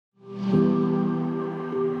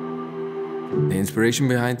The inspiration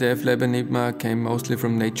behind the F-Lab Aenigma came mostly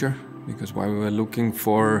from nature, because while we were looking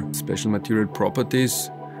for special material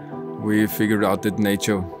properties, we figured out that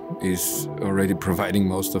nature is already providing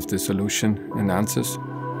most of the solution and answers.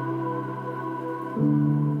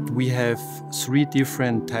 We have 3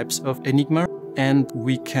 different types of Aenigma, and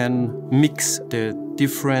we can mix the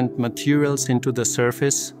different materials into the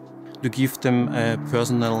surface to give them a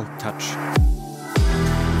personal touch.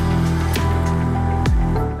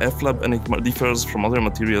 F-Lab Aenigma differs from other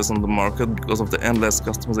materials on the market because of the endless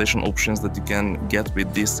customization options that you can get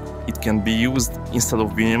with this. It can be used instead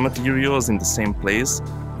of vinyl materials in the same place,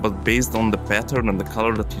 but based on the pattern and the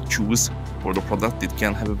color that you choose for the product, it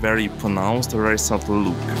can have a very pronounced, very subtle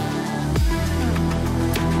look.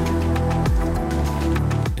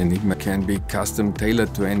 Aenigma can be custom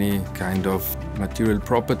tailored to any kind of material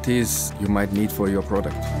properties you might need for your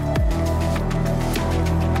product.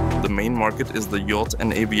 The main market is the yacht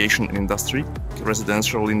and aviation industry.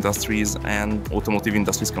 Residential industries and automotive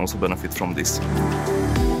industries can also benefit from this.